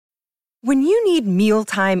When you need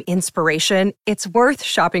mealtime inspiration, it's worth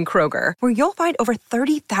shopping Kroger, where you'll find over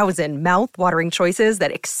 30,000 mouth-watering choices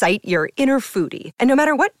that excite your inner foodie. And no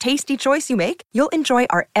matter what tasty choice you make, you'll enjoy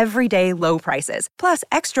our everyday low prices, plus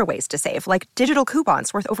extra ways to save, like digital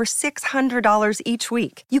coupons worth over $600 each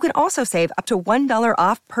week. You can also save up to $1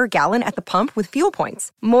 off per gallon at the pump with fuel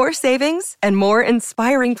points. More savings and more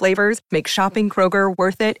inspiring flavors make shopping Kroger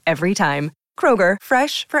worth it every time. Kroger,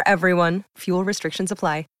 fresh for everyone. Fuel restrictions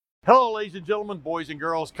apply. Hello, ladies and gentlemen, boys and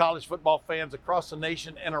girls, college football fans across the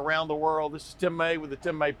nation and around the world. This is Tim May with the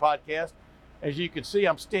Tim May Podcast. As you can see,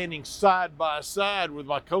 I'm standing side by side with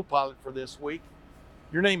my co-pilot for this week.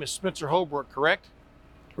 Your name is Spencer Holbrook, correct?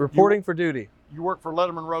 Reporting for duty. You work for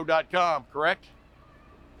LettermanRow.com, correct?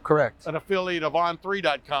 Correct. An affiliate of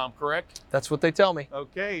On3.com, correct? That's what they tell me.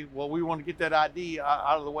 Okay, well, we want to get that ID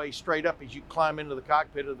out of the way straight up as you climb into the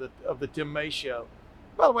cockpit of the Tim May Show.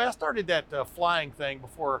 By the way, I started that flying thing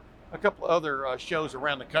before a couple of other shows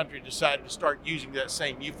around the country decided to start using that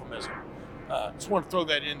same euphemism. Just want to throw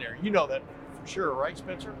that in there. You know that for sure, right,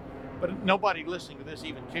 Spencer? But nobody listening to this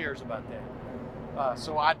even cares about that.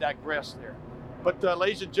 So I digress there. But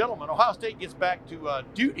ladies and gentlemen, Ohio State gets back to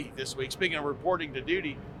duty this week. Speaking of reporting to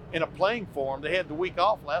duty in a playing form, they had the week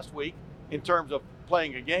off last week in terms of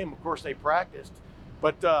playing a game. Of course, they practiced.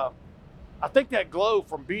 But I think that glow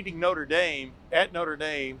from beating Notre Dame at Notre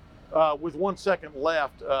Dame with 1 second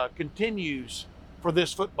left continues for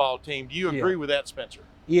this football team. Do you agree with that, Spencer?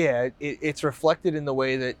 Yeah, it's reflected in the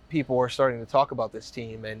way that people are starting to talk about this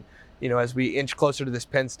team. And, you know, as we inch closer to this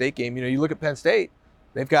Penn State game, you know, you look at Penn State,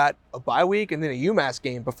 they've got a bye week and then a UMass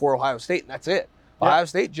game before Ohio State, and that's it. Yep. Ohio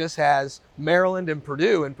State just has Maryland and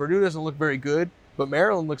Purdue Doesn't look very good, but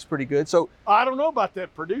Maryland looks pretty good. So I don't know about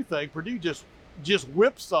that Purdue thing. Purdue just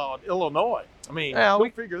whipsawed Illinois. I mean,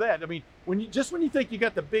 don't figure that. I mean, when you think you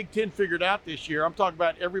got the Big Ten figured out this year, I'm talking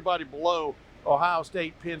about everybody below Ohio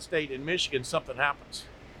State, Penn State, and Michigan, something happens.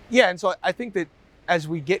 Yeah, and so I think that as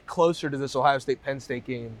we get closer to this Ohio State-Penn State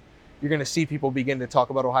game, you're going to see people begin to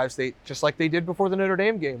talk about Ohio State just like they did before the Notre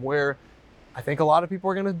Dame game, where I think a lot of people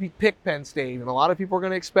are going to pick Penn State, and a lot of people are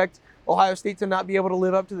going to expect Ohio State to not be able to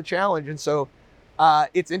live up to the challenge. And so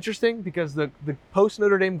it's interesting because the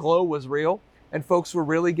post-Notre Dame glow was real, and folks were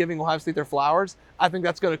really giving Ohio State their flowers. I think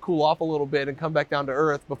that's going to cool off a little bit and come back down to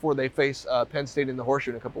earth before they face Penn State in the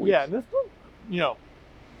horseshoe in a couple weeks. Yeah, and this one, you know,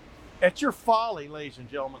 at your folly, ladies and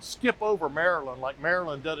gentlemen, skip over Maryland like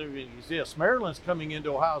Maryland doesn't even exist. Maryland's coming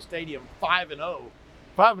into Ohio Stadium 5-0.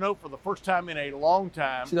 5-0 for the first time in a long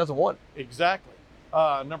time. 2001. Exactly.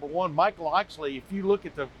 Number one, Mike Loxley, if you look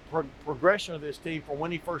at the progression of this team from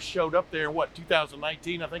when he first showed up there in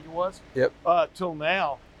 2019, I think it was? Yep. Till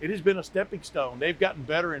now, it has been a stepping stone. They've gotten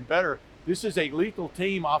better and better. This is a lethal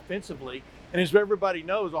team offensively. And as everybody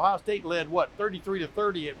knows, Ohio State led,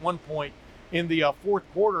 33-30 at one point in the fourth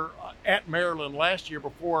quarter at Maryland last year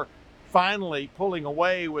before finally pulling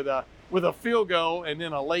away with a field goal and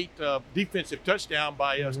then a late defensive touchdown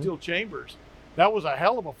by Steele Chambers. That was a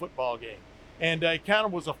hell of a football game. And it kind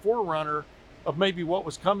of was a forerunner of maybe what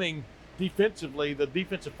was coming defensively, the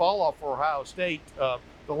defensive fall off for Ohio State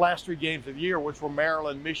the last three games of the year, which were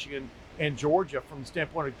Maryland, Michigan, and Georgia from the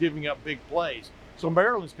standpoint of giving up big plays. So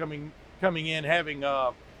Maryland's coming in having,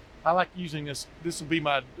 I like using this will be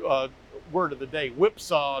my word of the day,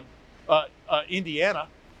 whipsawed Indiana.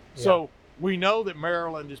 Yeah. So we know that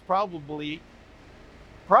Maryland is probably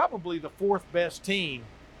the fourth best team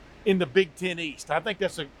in the Big Ten East. I think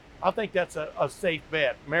that's a safe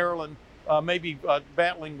bet. Maryland maybe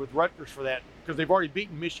battling with Rutgers for that because they've already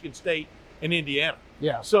beaten Michigan State and Indiana.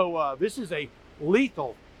 Yeah. So this is a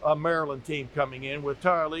lethal Maryland team coming in with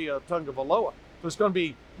Tyler Tungavaloa. So it's going to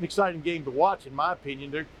be an exciting game to watch, in my opinion.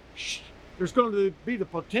 There's going to be the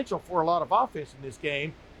potential for a lot of offense in this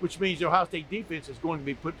game, which means the Ohio State defense is going to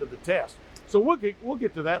be put to the test. So we'll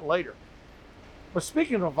get to that later. But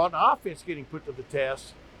speaking of an offense getting put to the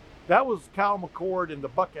test, that was Kyle McCord and the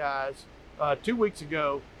Buckeyes 2 weeks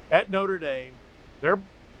ago at Notre Dame.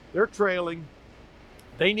 They're trailing.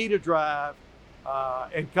 They need a drive,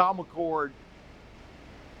 and Kyle McCord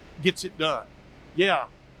gets it done. Yeah,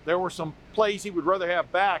 there were some plays he would rather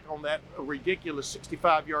have back on that ridiculous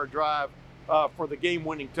 65-yard drive for the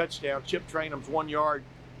game-winning touchdown. Chip Trainum's 1 yard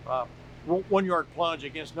plunge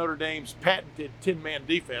against Notre Dame's patented 10-man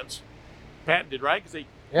defense. Patented, right? Because they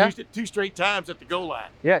used it 2 straight times at the goal line.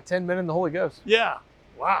 Yeah, 10 men in the Holy Ghost. Yeah,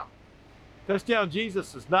 wow. Touchdown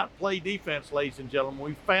Jesus does not play defense, ladies and gentlemen.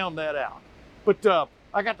 We found that out. But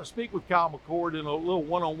I got to speak with Kyle McCord in a little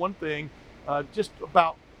one-on-one thing just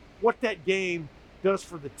about what that game does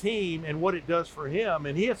for the team and what it does for him.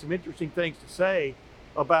 And he had some interesting things to say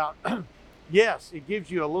about yes, it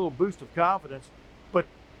gives you a little boost of confidence, but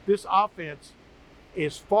this offense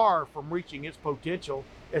is far from reaching its potential,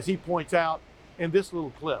 as he points out in this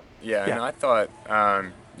little clip. Yeah, and I thought,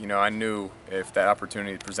 I knew if that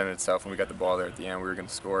opportunity presented itself when we got the ball there at the end, we were going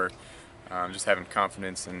to score. Just having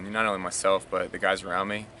confidence in not only myself but the guys around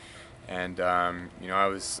me, and I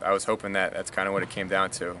was hoping that that's kind of what it came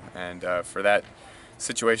down to, and for that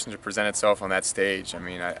situation to present itself on that stage,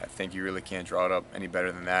 I think you really can't draw it up any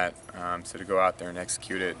better than that. So to go out there and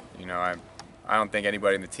execute it, I don't think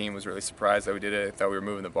anybody in the team was really surprised that we did it. I thought we were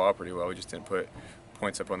moving the ball pretty well. We just didn't put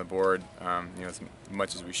points up on the board, as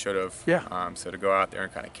much as we should have. Yeah. So to go out there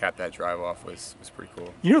and kind of cap that drive off was pretty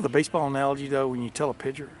cool. You know the baseball analogy, though, when you tell a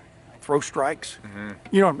pitcher, throw strikes?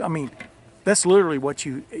 Mm-hmm. That's literally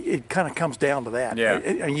it kind of comes down to that. Yeah.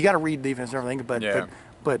 And you got to read defense and everything, Yeah.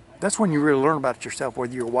 but that's when you really learn about it yourself,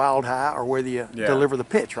 whether you're wild high or whether you deliver the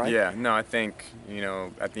pitch, right? Yeah, no, I think,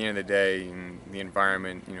 at the end of the day, in the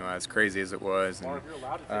environment, as crazy as it was, and,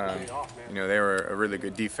 they were a really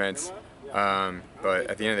good defense, but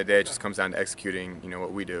at the end of the day, it just comes down to executing,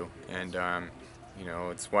 what we do. And,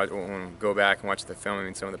 it's when we go back and watch the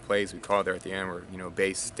film, some of the plays we called there at the end were,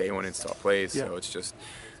 base day one install plays, so it's just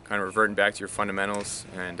kind of reverting back to your fundamentals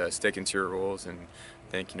and sticking to your rules. And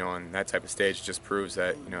I think, on that type of stage, it just proves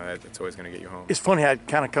that, that's always going to get you home. It's funny how it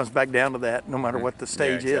kind of comes back down to that, no matter what the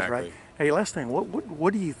stage exactly. is, right? Hey, last thing,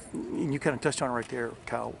 what do you, and you kind of touched on it right there,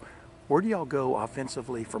 Kyle, where do y'all go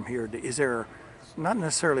offensively from here? Is there not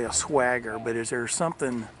necessarily a swagger, but is there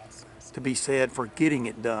something to be said for getting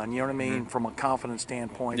it done? You know what I mean? Mm-hmm. From a confidence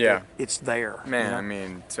standpoint, that it's there.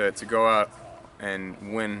 Man, to go out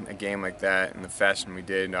and win a game like that in the fashion we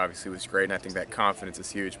did obviously was great, and I think that confidence is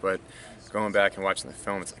huge. But going back and watching the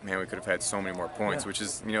film, it's like, man, we could have had so many more points, which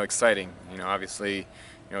is, exciting. Obviously,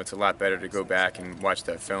 it's a lot better to go back and watch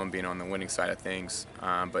that film being on the winning side of things.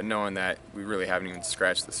 But knowing that we really haven't even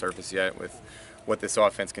scratched the surface yet with what this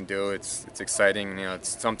offense can do, it's exciting.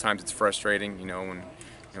 Sometimes it's frustrating,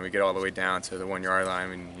 when we get all the way down to the 1 yard line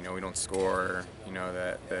and we don't score.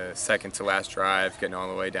 The second to last drive, getting all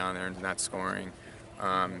the way down there and not scoring.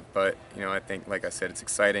 But I think, like I said, it's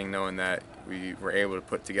exciting knowing that we were able to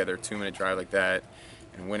put together a 2-minute drive like that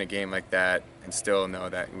and win a game like that, and still know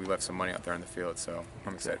that we left some money out there on the field. So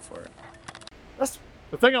I'm excited for it. That's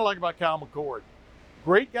the thing I like about Kyle McCord.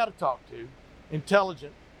 Great guy to talk to,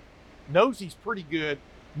 intelligent, knows he's pretty good,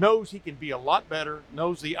 knows he can be a lot better,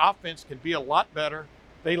 knows the offense can be a lot better.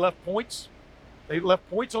 They left points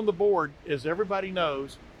on the board, as everybody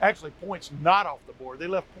knows. Actually, points not off the board. They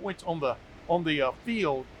left points on the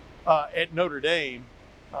field at Notre Dame,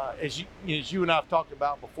 as you and I have talked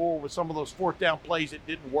about before, with some of those fourth down plays that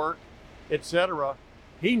didn't work, etc.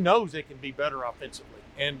 He knows they can be better offensively,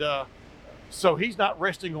 and so he's not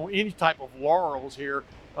resting on any type of laurels here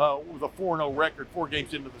with a 4-0 record 4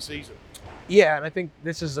 games into the season. Yeah, and I think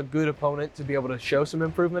this is a good opponent to be able to show some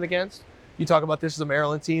improvement against. You talk about this as a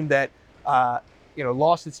Maryland team that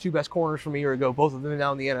lost its 2 best corners from a year ago, both of them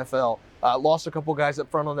now in the NFL. Lost a couple guys up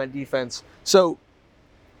front on that defense. So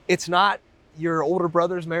it's not your older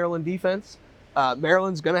brother's Maryland defense.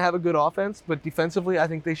 Maryland's going to have a good offense, but defensively, I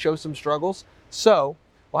think they show some struggles. So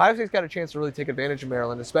Ohio State's got a chance to really take advantage of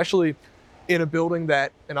Maryland, especially in a building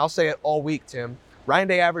that, and I'll say it all week, Tim, Ryan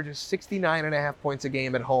Day averages 69.5 points a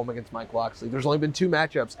game at home against Mike Locksley. There's only been 2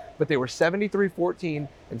 matchups, but they were 73-14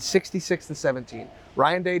 and 66-17.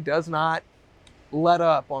 Ryan Day does not let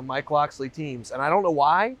up on Mike Locksley teams, and I don't know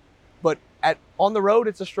why, but on the road,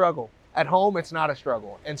 it's a struggle. At home, it's not a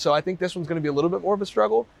struggle. And so I think this one's going to be a little bit more of a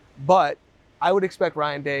struggle, but I would expect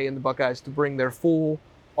Ryan Day and the Buckeyes to bring their full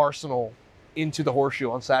arsenal into the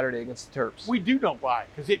Horseshoe on Saturday against the Terps. We do know why,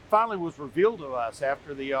 because it finally was revealed to us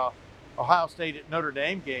after the Ohio State at Notre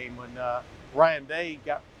Dame game when Ryan Day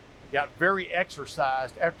got very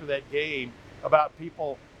exercised after that game about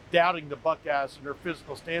people doubting the Buckeyes from their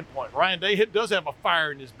physical standpoint. Ryan Day does have a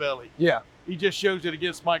fire in his belly. Yeah. He just shows it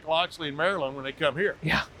against Mike Locksley in Maryland when they come here.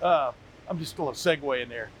 Yeah. I'm just going to segue in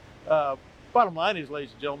there. Bottom line is,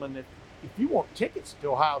 ladies and gentlemen, if you want tickets to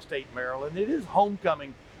Ohio State, Maryland, it is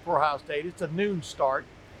homecoming for Ohio State. It's a noon start.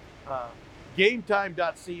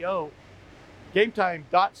 GameTime.co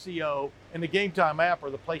and the GameTime app are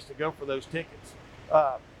the place to go for those tickets.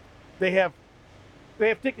 They have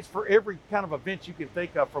tickets for every kind of event you can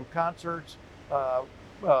think of, from concerts,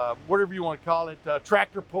 whatever you want to call it,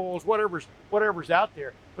 tractor pulls, whatever's out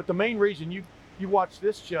there. But the main reason you watch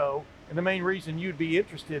this show, and the main reason you'd be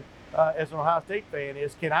interested as an Ohio State fan,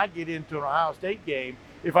 is, can I get into an Ohio State game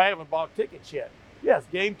if I haven't bought tickets yet? Yes,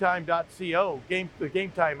 GameTime.co, the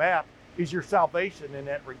GameTime app, is your salvation in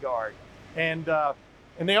that regard. And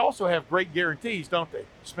they also have great guarantees, don't they,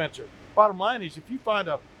 Spencer? Bottom line is, if you find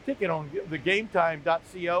a ticket on the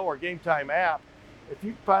GameTime.co or GameTime app, if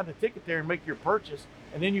you find a ticket there and make your purchase,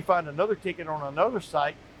 and then you find another ticket on another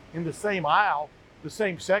site in the same aisle, the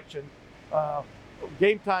same section,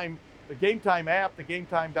 GameTime, the GameTime app, the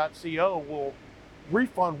GameTime.co will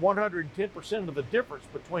refund 110% of the difference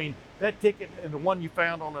between that ticket and the one you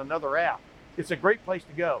found on another app. It's a great place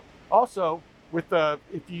to go. Also, with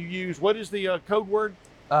if you use, what is the code word?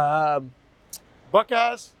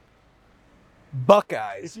 Buckeyes.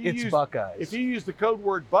 Buckeyes. It's Buckeyes. If you use the code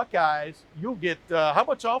word Buckeyes, you'll get how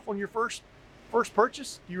much off on your first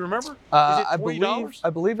purchase? Do you remember? Is it $20? I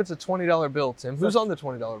believe it's a $20 bill, Tim. Who's on the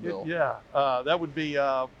 $20 bill? Yeah, that would be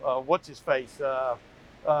what's his face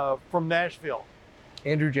from Nashville.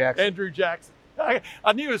 Andrew Jackson. Andrew Jackson.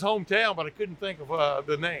 I knew his hometown, but I couldn't think of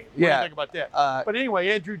the name. What do you think about that? But anyway,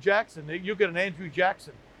 Andrew Jackson, you'll get an Andrew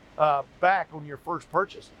Jackson back on your first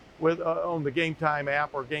purchase with on the GameTime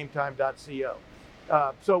app or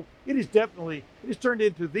GameTime.co. So it has turned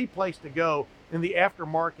into the place to go in the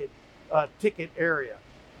aftermarket ticket area.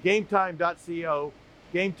 GameTime.co,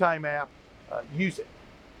 GameTime app, use it.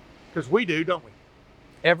 Because we do, don't we?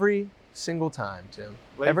 Every single time, Tim.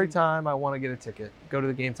 Lazy. Every time I want to get a ticket, go to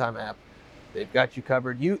the GameTime app. They've got you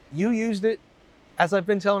covered. You used it, as I've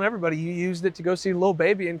been telling everybody, you used it to go see Lil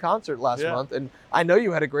Baby in concert last month, and I know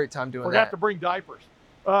you had a great time doing that. Forgot to bring diapers.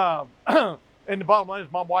 And the bottom line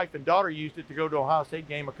is my wife and daughter used it to go to an Ohio State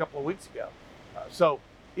game a couple of weeks ago. So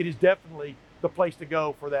it is definitely the place to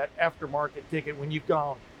go for that aftermarket ticket when you've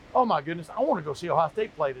gone, oh my goodness, I want to go see Ohio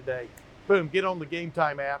State play today. Boom, get on the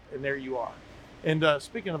GameTime app, and there you are. And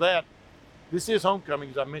speaking of that, this is homecoming,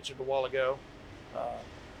 as I mentioned a while ago.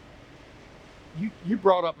 You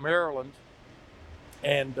brought up Maryland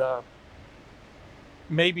and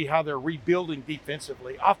maybe how they're rebuilding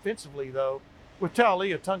defensively. Offensively, though, with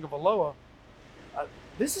Talia Tungavaloa,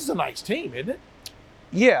 this is a nice team, isn't it?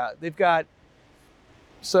 Yeah, they've got.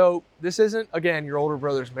 So this isn't, again, your older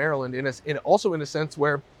brother's Maryland, also in a sense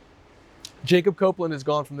where Jacob Copeland has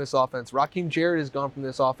gone from this offense. Raheem Jarrett has gone from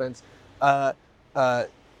this offense.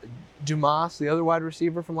 Dumas, the other wide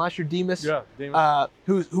receiver from last year, Demas,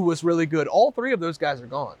 who was really good. All three of those guys are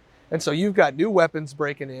gone. And so you've got new weapons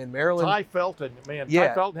breaking in. Maryland. Ty Felton, man. Yeah.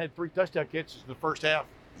 Ty Felton had 3 touchdown catches in the first half.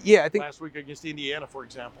 Yeah, I think last week against Indiana, for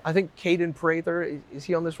example. I think Caden Prather, is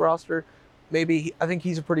he on this roster? Maybe. I think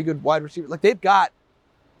he's a pretty good wide receiver. Like, they've got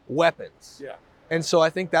weapons. Yeah. And so I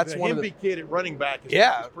think that's one of the kid at running back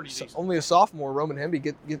is pretty decent. Only a sophomore, Roman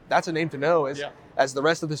Hemby. That's a name to know as the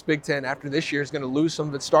rest of this Big Ten after this year is going to lose some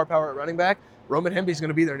of its star power at running back. Roman Hemby is going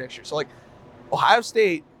to be there next year. So, like, Ohio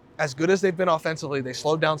State, as good as they've been offensively, they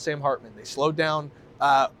slowed down Sam Hartman. They slowed down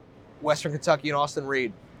Western Kentucky and Austin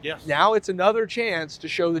Reed. Yes. Now it's another chance to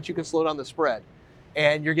show that you can slow down the spread.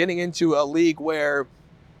 And you're getting into a league where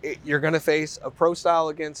you're going to face a pro style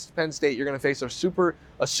against Penn State. You're going to face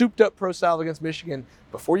a souped up pro style against Michigan.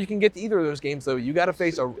 Before you can get to either of those games, though, you got to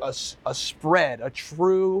face a spread, a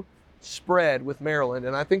true spread with Maryland.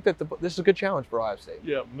 And I think that this is a good challenge for Ohio State.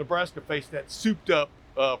 Yeah, Nebraska faced that souped up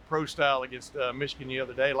pro style against Michigan the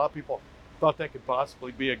other day. A lot of people thought that could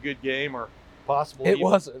possibly be a good game or possibly it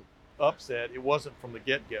wasn't upset. It wasn't from the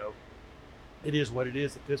get-go. It is what it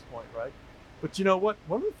is at this point, right? But you know what?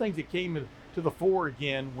 One of the things that came to the fore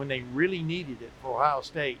again when they really needed it for Ohio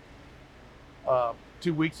State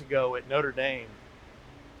 2 weeks ago at Notre Dame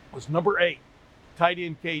was number 8, tight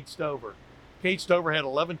end Cade Stover. Cade Stover had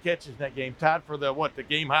 11 catches in that game, tied for the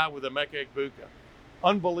game high with Emeka Egbuka.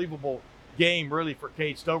 Unbelievable game, really, for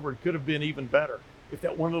Cade Stover, and could have been even better if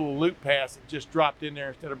that one little loop pass had just dropped in there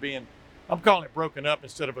instead of being, I'm calling it broken up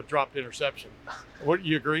instead of a dropped interception. What,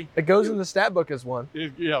 you agree? It goes in the stat book as one.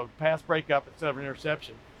 Pass breakup instead of an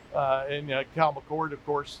interception. And Cal McCord, of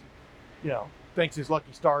course, thanks his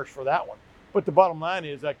lucky stars for that one. But the bottom line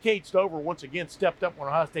is Cade Stover once again stepped up when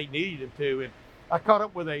Ohio State needed him to. And I caught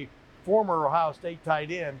up with a former Ohio State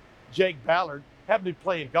tight end, Jake Ballard. Happened to be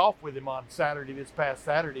playing golf with him on this past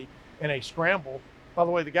Saturday, in a scramble. By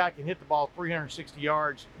the way, the guy can hit the ball 360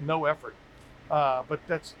 yards, no effort. But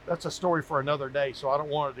that's a story for another day, so I don't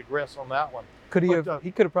want to digress on that one.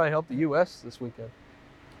 He could have probably helped the U.S. this weekend.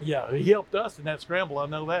 Yeah, he helped us in that scramble. I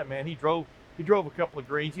know that, man. He drove a couple of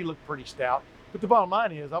greens. He looked pretty stout. But the bottom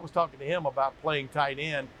line is, I was talking to him about playing tight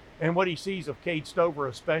end and what he sees of Cade Stover,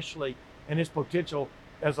 especially, and his potential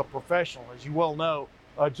as a professional. As you well know,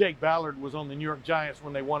 Jake Ballard was on the New York Giants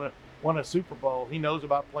when they won a Super Bowl. He knows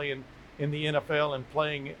about playing in the NFL and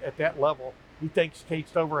playing at that level. He thinks Cade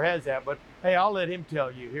Stover has that. But hey, I'll let him tell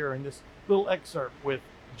you here in this little excerpt with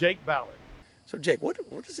Jake Ballard. So, Jake, what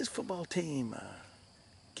does this football team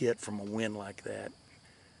get from a win like that?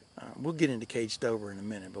 We'll get into Cade Stover in a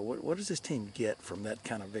minute, but what does this team get from that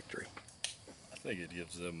kind of victory? I think it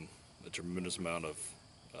gives them a tremendous amount of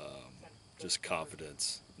just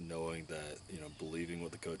confidence, knowing that, believing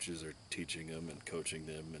what the coaches are teaching them and coaching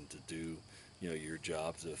them, and to do, your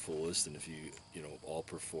job to the fullest. And if you, all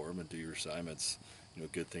perform and do your assignments,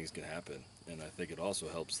 good things can happen. And I think it also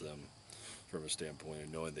helps them from a standpoint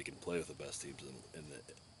of knowing they can play with the best teams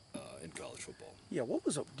in college football. Yeah,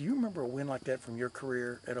 do you remember a win like that from your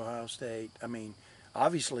career at Ohio State? I mean,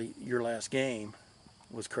 obviously your last game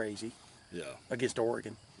was crazy. Yeah. Against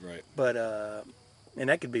Oregon. Right. But and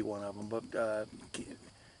that could be one of them. But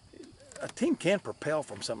a team can propel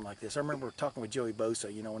from something like this. I remember talking with Joey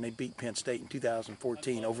Bosa, when they beat Penn State in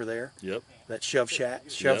 2014 over there. Yep. That shove sack.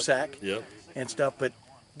 Yep. And stuff. But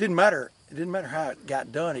it didn't matter. It didn't matter how it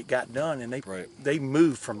got done. It got done, and they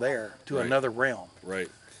moved from there to another realm. Right.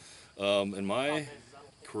 In my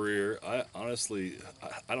career, I honestly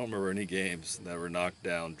don't remember any games that were knocked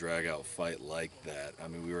down, drag out fight like that. I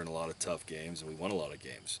mean, we were in a lot of tough games and we won a lot of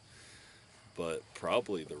games. But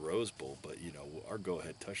probably the Rose Bowl, but our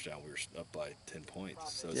go-ahead touchdown, we were up by 10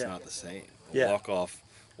 points, so it's not the same.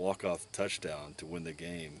 Walk-off touchdown to win the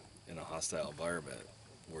game in a hostile environment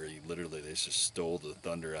where they just stole the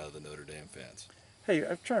thunder out of the Notre Dame fans. Hey,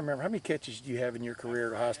 I'm trying to remember, how many catches do you have in your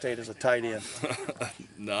career at Ohio State as a tight end?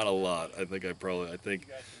 Not a lot. I think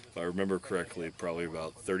if I remember correctly, probably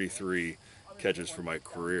about 33 catches for my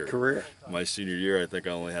career. My senior year, I think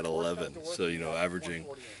I only had 11. So, averaging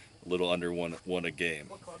a little under one a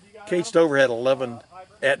game. Cade Stover had 11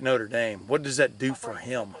 at Notre Dame. What does that do for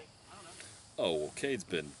him? Oh, well, Cade's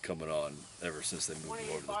been coming on ever since they moved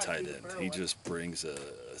him over to the tight end. He just brings a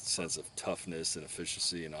sense of toughness and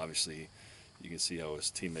efficiency, and obviously you can see how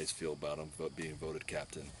his teammates feel about him being voted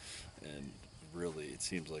captain. And really, it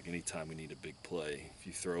seems like any time we need a big play, if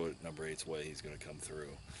you throw it number 8's way, he's going to come through.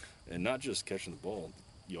 And not just catching the ball,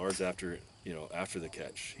 yards after the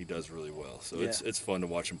catch, he does really well. So it's fun to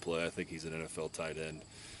watch him play. I think he's an NFL tight end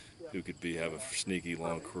who could have a sneaky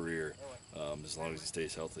long career as long as he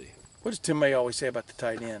stays healthy. What does Tim May always say about the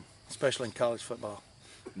tight end, especially in college football?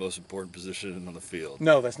 Most important position on the field.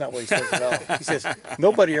 No, that's not what he says at all. He says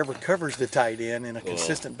nobody ever covers the tight end in a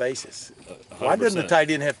consistent basis. 100%. Why doesn't the tight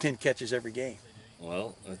end have 10 catches every game?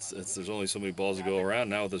 Well, there's only so many balls to go around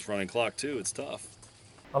now with this running clock too. It's tough.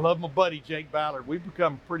 I love my buddy Jake Ballard. We've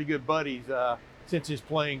become pretty good buddies since his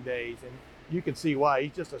playing days, and you can see why.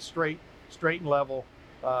 He's just a straight and level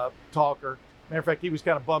talker. Matter of fact, he was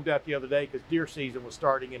kind of bummed out the other day because deer season was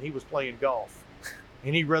starting and he was playing golf,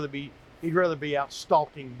 and he'd rather be out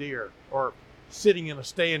stalking deer or sitting in a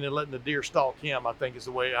stand and letting the deer stalk him, I think is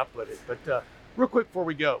the way I put it. But real quick before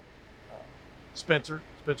we go, Spencer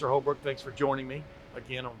Holbrook, thanks for joining me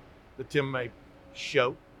again on the Tim May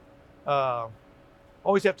Show.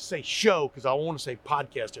 Always have to say show because I want to say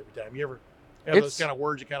podcast every time. You ever have those kind of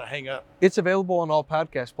words you kind of hang up? It's available on all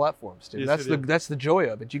podcast platforms, Tim. Yes, that's the joy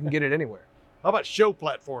of it. You can get it anywhere. How about show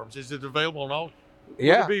platforms? Is it available on all?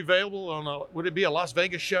 Yeah. Would it be available on would it be a Las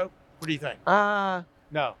Vegas show? What do you think?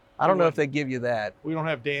 No. I don't know if they give you that. We don't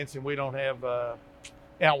have dancing. We don't have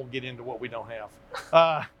now we'll get into what we don't have.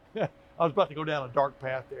 I was about to go down a dark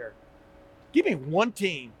path there. Give me one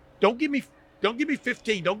team. Don't give me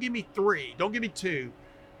 15. Don't give me 3. Don't give me 2.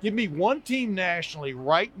 Give me one team nationally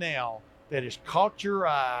right now that has caught your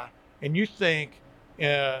eye, and you think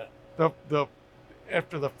after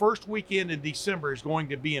the first weekend in December is going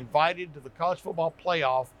to be invited to the college football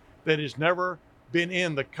playoff that has never been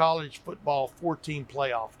in the college football 14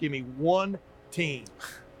 playoff. Give me one team.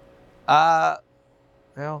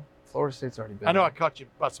 Well, Florida State's already been. I know there. I caught you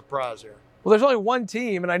by surprise there. Well, there's only one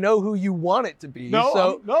team, and I know who you want it to be.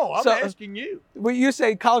 I'm asking you. When you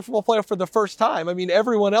say college football playoff for the first time, I mean,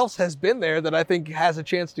 everyone else has been there that I think has a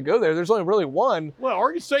chance to go there. There's only really one. Well,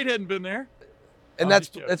 Oregon State hadn't been there. And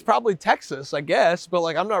it's probably Texas, I guess, but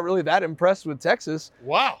I'm not really that impressed with Texas.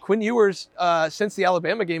 Wow. Quinn Ewers, since the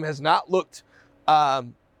Alabama game, has not looked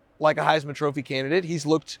like a Heisman Trophy candidate. He's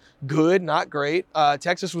looked good, not great.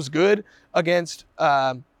 Texas was good against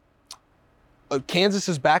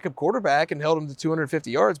Kansas's backup quarterback and held him to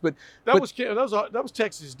 250 yards. But that was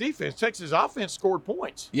Texas' defense. Texas' offense scored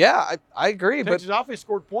points. Yeah, I agree. Texas' offense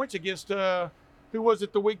scored points against who was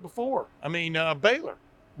it the week before? I mean Baylor.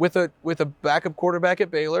 With a backup quarterback at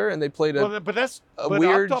Baylor, and they played weird. I'm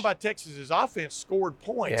talking about Texas' offense scored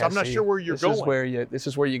points. Yeah, I'm not sure where you're going. This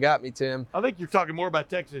is where you got me, Tim. I think you're talking more about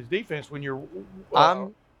Texas' defense when you're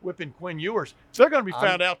whipping Quinn Ewers. They're going to be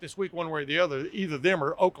found out this week one way or the other, either them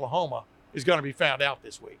or Oklahoma. is going to be found out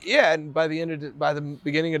this week. Yeah, and by the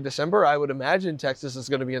beginning of December, I would imagine Texas is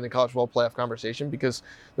going to be in the college football playoff conversation because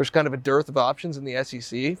there's kind of a dearth of options in the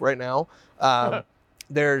SEC right now.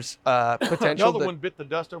 There's potential. Another one bit the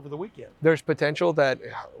dust over the weekend. There's potential that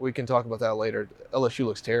we can talk about that later. LSU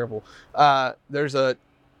looks terrible. There's a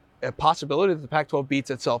possibility that the Pac-12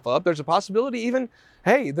 beats itself up. There's a possibility even,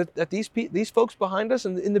 hey, that these folks behind us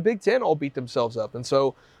in the Big Ten all beat themselves up. And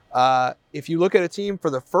so if you look at a team for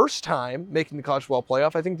the first time making the college football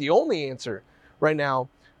playoff, I think the only answer right now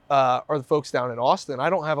are the folks down in Austin. I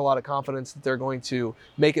don't have a lot of confidence that they're going to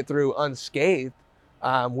make it through unscathed,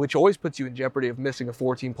 which always puts you in jeopardy of missing a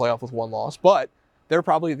 4-team playoff with one loss. But they're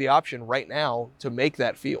probably the option right now to make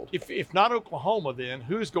that field. If not Oklahoma, then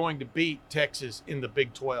who's going to beat Texas in the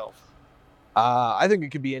Big 12? I think it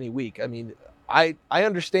could be any week. I mean, I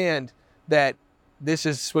understand that this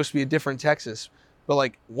is supposed to be a different Texas, but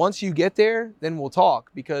like once you get there, then we'll talk,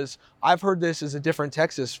 because I've heard this is a different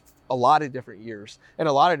Texas a lot of different years and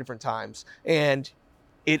a lot of different times. And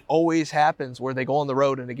it always happens where they go on the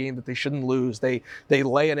road in a game that they shouldn't lose. They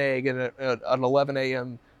lay an egg in an 11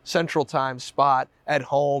 a.m. Central Time spot at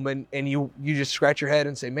home, and you just scratch your head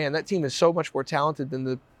and say, man, that team is so much more talented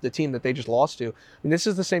than the team that they just lost to. I mean, this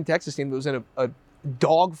is the same Texas team that was in a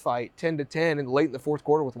dogfight 10-10 and late in the fourth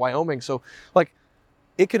quarter with Wyoming. So, like,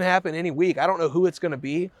 it can happen any week. I don't know who it's going to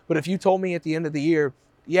be, but if you told me at the end of the year,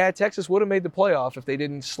 yeah, Texas would have made the playoff if they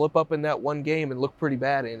didn't slip up in that one game and look pretty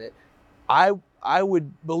bad in it, I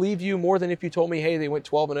would believe you more than if you told me, hey, they went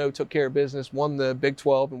 12-0, took care of business, won the Big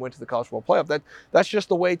 12, and went to the college football playoff. That's just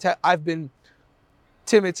the way I've been.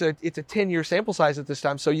 Tim, it's a 10-year sample size at this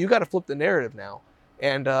time, so you got to flip the narrative now.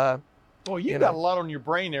 And well, you got a lot on your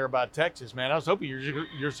brain there about Texas, man. I was hoping you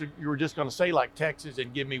were just going to say like Texas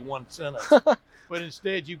and give me one sentence, but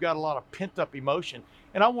instead you got a lot of pent up emotion.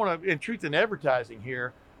 And I want to, in truth in advertising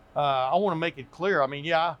here, I want to make it clear. I mean,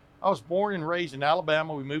 yeah. I was born and raised in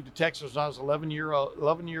Alabama. We moved to Texas when I was 11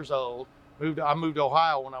 years old. I moved to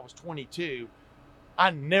Ohio when I was 22.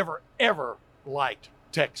 I never, ever liked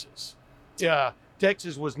Texas.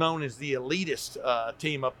 Texas was known as the elitist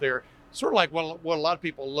team up there, sort of like what a lot of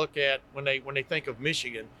people look at when they think of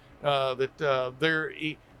Michigan,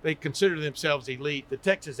 that they consider themselves elite. The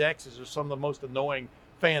Texas X's are some of the most annoying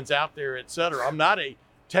fans out there, et cetera. I'm not a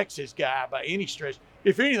Texas guy by any stretch.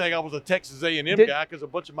 If anything, I was a Texas A&M guy because a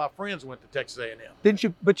bunch of my friends went to Texas A&M. Didn't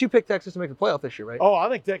you? But you picked Texas to make the playoff this year, right? Oh, I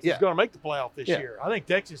think Texas is going to make the playoff this year. I think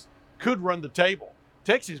Texas could run the table.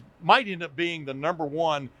 Texas might end up being the number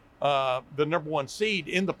one seed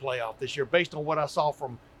in the playoff this year, based on what I saw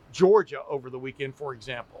from Georgia over the weekend, for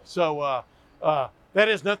example. So that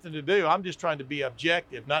has nothing to do. I'm just trying to be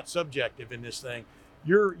objective, not subjective in this thing.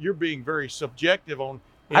 You're being very subjective on.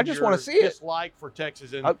 I just want to see dislike for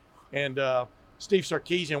Texas and Steve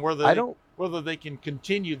Sarkisian, whether they can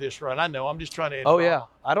continue this run. I know. I'm just trying to.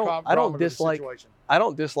 I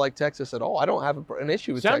don't dislike Texas at all. I don't have an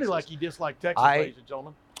issue with Texas. Sounded like he disliked Texas, ladies and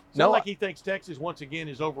gentlemen. Sounded like he thinks Texas once again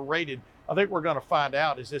is overrated. I think we're going to find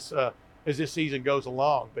out as this season goes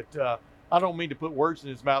along. But I don't mean to put words in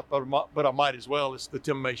his mouth, but I might as well. It's the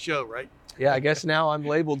Tim May Show, right? Yeah, I guess now I'm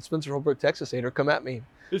labeled Spencer Holbrook Texas hater. Come at me.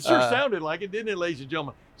 It sure sounded like it, didn't it, ladies and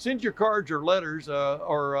gentlemen? Send your cards or letters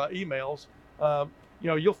or emails.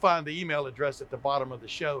 You'll find the email address at the bottom of the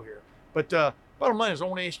show here. But bottom line is, I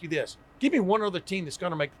want to ask you this: give me one other team that's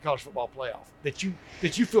going to make the college football playoff that you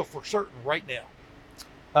feel for certain right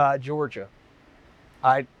now. Georgia.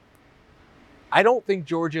 I don't think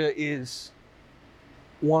Georgia is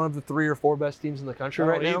one of the 3 or 4 best teams in the country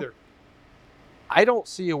right now. Either. I don't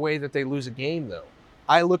see a way that they lose a game though.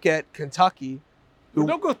 I look at Kentucky.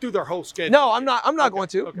 Don't go through their whole schedule. No, I'm not going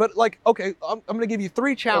to. Okay. But I'm going to give you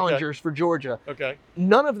 3 challengers for Georgia. Okay.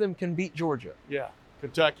 None of them can beat Georgia. Yeah.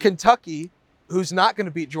 Kentucky, who's not going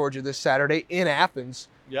to beat Georgia this Saturday in Athens.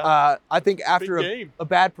 Yeah. I think after a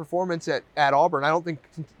bad performance at Auburn, I don't think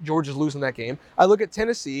Georgia's losing that game. I look at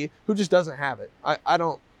Tennessee, who just doesn't have it. I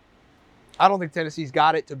don't think Tennessee's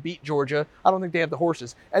got it to beat Georgia. I don't think they have the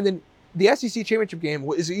horses. And then the SEC championship game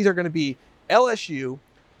is either going to be LSU,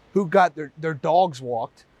 who got their dogs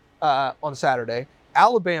walked on Saturday,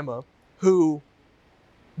 Alabama, who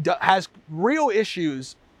has real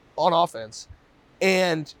issues on offense,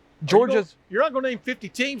 and Georgia's. You're not going to name 50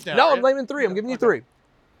 teams now. No, right? I'm naming 3. I'm giving you 3.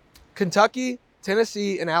 Kentucky,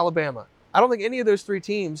 Tennessee, and Alabama. I don't think any of those 3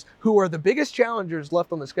 teams, who are the biggest challengers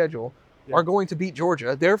left on the schedule, are going to beat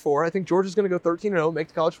Georgia. Therefore, I think Georgia's going to go 13-0, make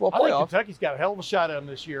the college football playoff. I think Kentucky's got a hell of a shot at them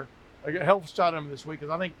this year. A hell of a shot at them this week,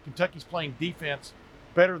 because I think Kentucky's playing defense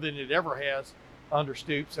better than it ever has under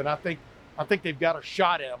Stoops, and I think they've got a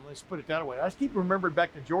shot at them. Let's put it that way. I just keep remembering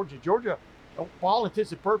back to Georgia. Georgia for all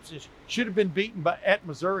intents and purposes, should have been beaten at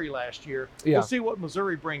Missouri last year. Yeah. We'll see what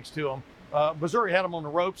Missouri brings to them. Missouri had them on the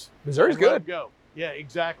ropes. Missouri's and let good. them go. Yeah,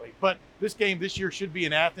 exactly. But this game this year should be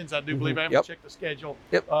in Athens. I do believe. I haven't Yep. checked the schedule.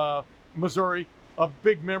 Yep. Missouri, a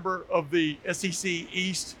big member of the SEC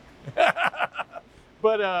East.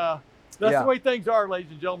 But that's the way things are,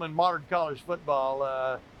 ladies and gentlemen, modern college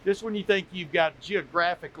football. Just when you think you've got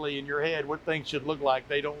geographically in your head what things should look like,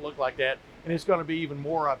 they don't look like that. And it's going to be even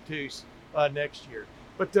more obtuse next year.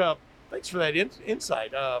 But thanks for that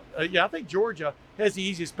insight. I think Georgia has the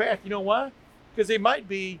easiest path. You know why? Because they might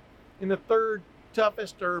be in the third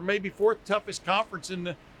toughest or maybe fourth toughest conference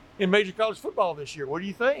in major college football this year. What do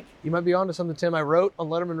you think? You might be onto something, Tim. I wrote on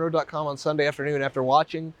LettermanRoad.com on Sunday afternoon after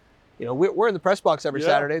watching. We're in the press box every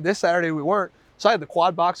Saturday. This Saturday we weren't. So I had the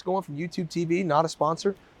quad box going from YouTube TV, not a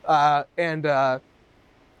sponsor. The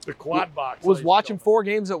quad box. Was watching 4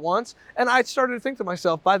 games at once. And I started to think to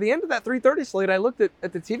myself, by the end of that 3:30 slate, I looked at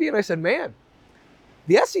the TV and I said, man,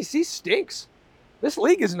 the SEC stinks. This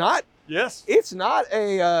league is not. Yes. It's not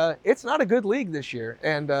a good league this year.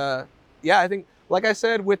 And I think, like I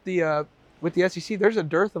said, with the SEC, there's a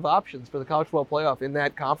dearth of options for the college football playoff in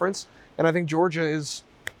that conference. And I think Georgia is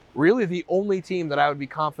really the only team that I would be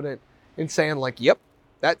confident in saying, like, yep,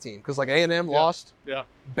 that team. Because, like, A&M lost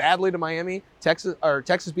badly to Miami. Texas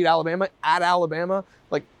beat Alabama at Alabama.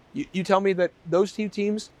 Like, you tell me that those 2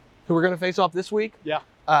 teams who are going to face off this week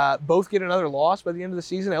both get another loss by the end of the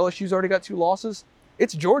season. LSU's already got 2 losses.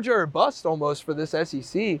 It's Georgia or bust almost for this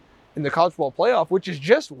SEC in the college football playoff, which is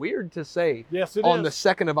just weird to say on the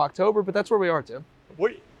 2nd of October, but that's where we are, Tim.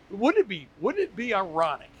 Wouldn't it be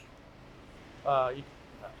ironic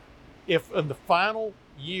if in the final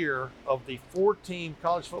year of the 4-team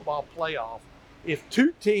college football playoff, if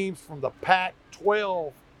 2 teams from the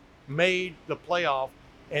Pac-12 made the playoff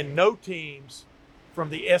and no teams from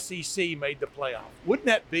the SEC made the playoff? Wouldn't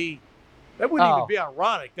that wouldn't even be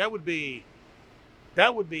ironic. That would be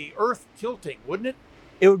earth tilting, wouldn't it?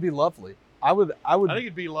 It would be lovely. I think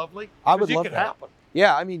it'd be lovely. I would love it could that. happen.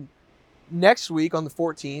 Yeah, I mean, next week on the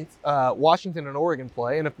 14th, Washington and Oregon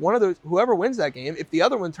play, and if whoever wins that game, if the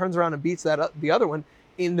other one turns around and beats the other one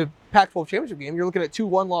in the Pac-12 championship game, you're looking at 2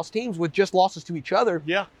 one-loss teams with just losses to each other.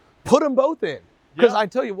 Yeah. Put them both in. Because I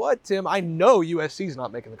tell you what, Tim, I know USC's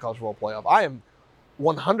not making the college football playoff. I am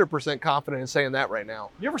 100% confident in saying that right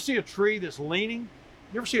now. You ever see a tree that's leaning?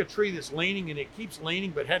 And it keeps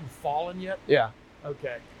leaning but hadn't fallen yet? Yeah.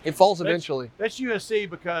 Okay. It falls eventually. That's USC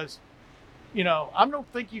because, I'm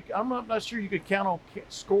not sure you could count on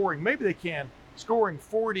scoring. Maybe they can, scoring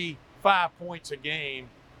 45 points a game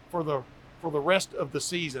for the rest of the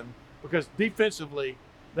season, because defensively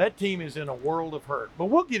that team is in a world of hurt. But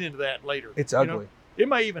we'll get into that later. It's ugly. It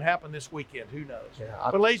may even happen this weekend. Who knows? Yeah,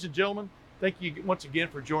 but ladies and gentlemen, thank you once again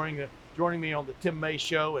for joining me on the Tim May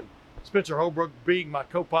Show, and Spencer Holbrook being my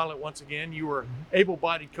co-pilot once again. You were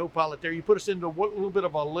able-bodied co-pilot there. You put us into a little bit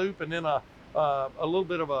of a loop and then a little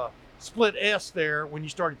bit of a split S there when you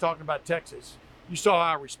started talking about Texas. You saw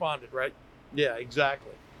how I responded, right? Yeah,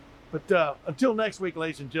 exactly. But until next week,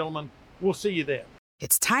 ladies and gentlemen, we'll see you then.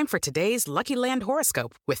 It's time for today's Lucky Land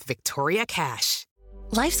horoscope with Victoria Cash.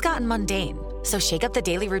 Life's gotten mundane, so shake up the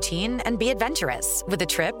daily routine and be adventurous with a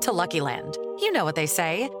trip to Lucky Land. You know what they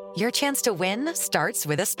say. Your chance to win starts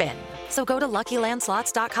with a spin. So go to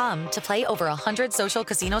LuckyLandSlots.com to play over 100 social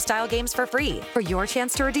casino-style games for free for your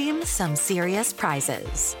chance to redeem some serious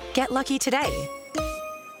prizes. Get lucky today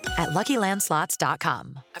at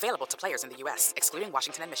LuckyLandSlots.com. Available to players in the U.S., excluding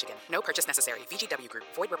Washington and Michigan. No purchase necessary. VGW Group.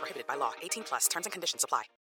 Void where prohibited by law. 18+. Terms and conditions apply.